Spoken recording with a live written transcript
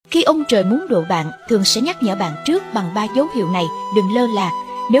Khi ông trời muốn độ bạn, thường sẽ nhắc nhở bạn trước bằng 3 dấu hiệu này, đừng lơ là,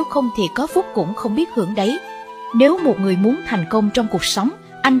 nếu không thì có phúc cũng không biết hưởng đấy. Nếu một người muốn thành công trong cuộc sống,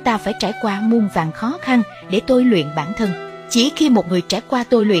 anh ta phải trải qua muôn vàn khó khăn để tôi luyện bản thân. Chỉ khi một người trải qua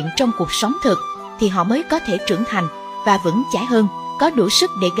tôi luyện trong cuộc sống thực, thì họ mới có thể trưởng thành và vững chãi hơn, có đủ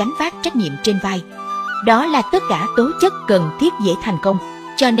sức để gánh vác trách nhiệm trên vai. Đó là tất cả tố chất cần thiết dễ thành công.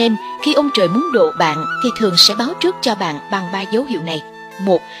 Cho nên, khi ông trời muốn độ bạn thì thường sẽ báo trước cho bạn bằng 3 dấu hiệu này.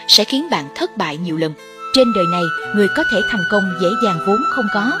 1. Sẽ khiến bạn thất bại nhiều lần. Trên đời này, người có thể thành công dễ dàng vốn không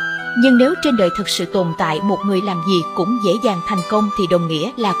có. Nhưng nếu trên đời thực sự tồn tại một người làm gì cũng dễ dàng thành công thì đồng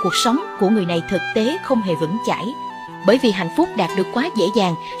nghĩa là cuộc sống của người này thực tế không hề vững chãi. Bởi vì hạnh phúc đạt được quá dễ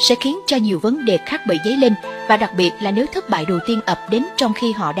dàng sẽ khiến cho nhiều vấn đề khác bị dấy lên, và đặc biệt là nếu thất bại đầu tiên ập đến trong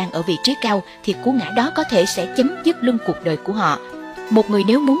khi họ đang ở vị trí cao thì cú ngã đó có thể sẽ chấm dứt luôn cuộc đời của họ. Một người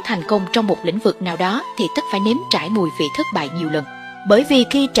nếu muốn thành công trong một lĩnh vực nào đó thì tất phải nếm trải mùi vị thất bại nhiều lần. Bởi vì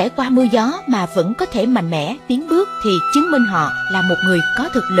khi trải qua mưa gió mà vẫn có thể mạnh mẽ tiến bước thì chứng minh họ là một người có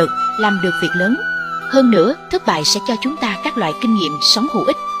thực lực làm được việc lớn. Hơn nữa, thất bại sẽ cho chúng ta các loại kinh nghiệm sống hữu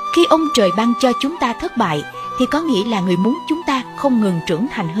ích. Khi ông trời ban cho chúng ta thất bại thì có nghĩa là người muốn chúng ta không ngừng trưởng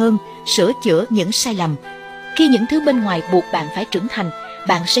thành hơn, sửa chữa những sai lầm. Khi những thứ bên ngoài buộc bạn phải trưởng thành,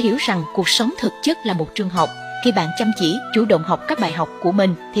 bạn sẽ hiểu rằng cuộc sống thực chất là một trường học. Khi bạn chăm chỉ, chủ động học các bài học của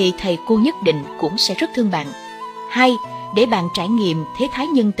mình thì thầy cô nhất định cũng sẽ rất thương bạn. 2. Để bạn trải nghiệm thế thái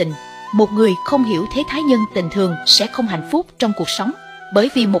nhân tình. Một người không hiểu thế thái nhân tình thường sẽ không hạnh phúc trong cuộc sống. Bởi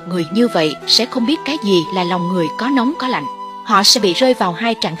vì một người như vậy sẽ không biết cái gì là lòng người có nóng có lạnh. Họ sẽ bị rơi vào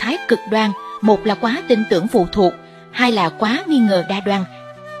hai trạng thái cực đoan. Một là quá tin tưởng phụ thuộc, hai là quá nghi ngờ đa đoan.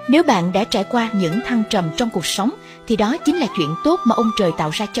 Nếu bạn đã trải qua những thăng trầm trong cuộc sống thì đó chính là chuyện tốt mà ông trời tạo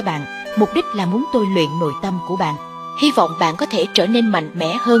ra cho bạn. Mục đích là muốn tôi luyện nội tâm của bạn. Hy vọng bạn có thể trở nên mạnh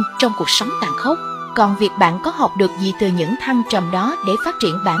mẽ hơn trong cuộc sống tàn khốc. Còn việc bạn có học được gì từ những thăng trầm đó để phát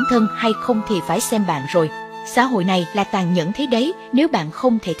triển bản thân hay không thì phải xem bạn rồi. Xã hội này là tàn nhẫn thế đấy, nếu bạn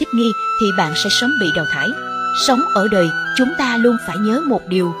không thể thích nghi thì bạn sẽ sớm bị đào thải. Sống ở đời, chúng ta luôn phải nhớ một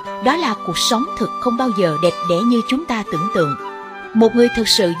điều, đó là cuộc sống thực không bao giờ đẹp đẽ như chúng ta tưởng tượng. Một người thực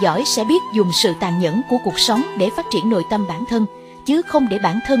sự giỏi sẽ biết dùng sự tàn nhẫn của cuộc sống để phát triển nội tâm bản thân, chứ không để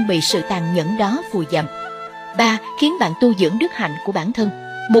bản thân bị sự tàn nhẫn đó vùi dập. 3. Khiến bạn tu dưỡng đức hạnh của bản thân.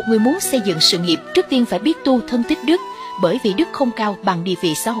 Một người muốn xây dựng sự nghiệp trước tiên phải biết tu thân tích đức, bởi vì đức không cao bằng địa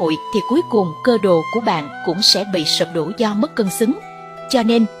vị xã hội thì cuối cùng cơ đồ của bạn cũng sẽ bị sụp đổ do mất cân xứng. Cho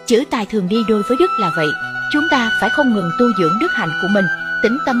nên chữ tài thường đi đôi với đức là vậy. Chúng ta phải không ngừng tu dưỡng đức hạnh của mình,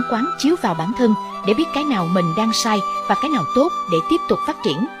 tĩnh tâm quán chiếu vào bản thân để biết cái nào mình đang sai và cái nào tốt để tiếp tục phát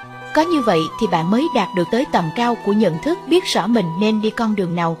triển. Có như vậy thì bạn mới đạt được tới tầm cao của nhận thức, biết rõ mình nên đi con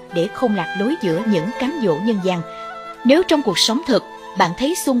đường nào để không lạc lối giữa những cám dỗ nhân gian. Nếu trong cuộc sống thực, bạn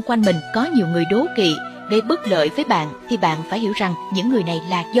thấy xung quanh mình có nhiều người đố kỵ, gây bất lợi với bạn thì bạn phải hiểu rằng những người này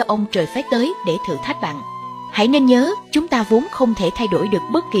là do ông trời phái tới để thử thách bạn. Hãy nên nhớ, chúng ta vốn không thể thay đổi được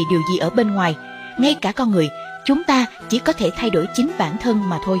bất kỳ điều gì ở bên ngoài. Ngay cả con người, chúng ta chỉ có thể thay đổi chính bản thân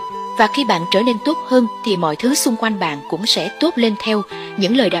mà thôi. Và khi bạn trở nên tốt hơn thì mọi thứ xung quanh bạn cũng sẽ tốt lên theo.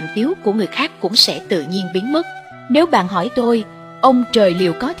 Những lời đàm tiếu của người khác cũng sẽ tự nhiên biến mất. Nếu bạn hỏi tôi, ông trời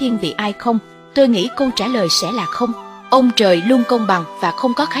liệu có thiên vị ai không? Tôi nghĩ câu trả lời sẽ là không. Ông trời luôn công bằng và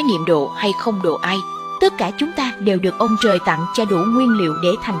không có khái niệm độ hay không độ ai. Tất cả chúng ta đều được ông trời tặng cho đủ nguyên liệu để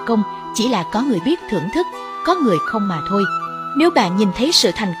thành công, chỉ là có người biết thưởng thức, có người không mà thôi. Nếu bạn nhìn thấy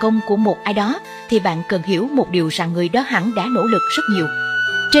sự thành công của một ai đó thì bạn cần hiểu một điều rằng người đó hẳn đã nỗ lực rất nhiều.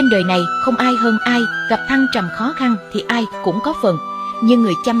 Trên đời này không ai hơn ai, gặp thăng trầm khó khăn thì ai cũng có phần. Nhưng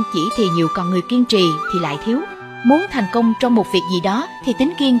người chăm chỉ thì nhiều, còn người kiên trì thì lại thiếu. Muốn thành công trong một việc gì đó thì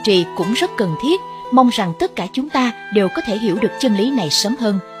tính kiên trì cũng rất cần thiết. Mong rằng tất cả chúng ta đều có thể hiểu được chân lý này sớm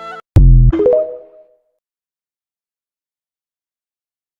hơn.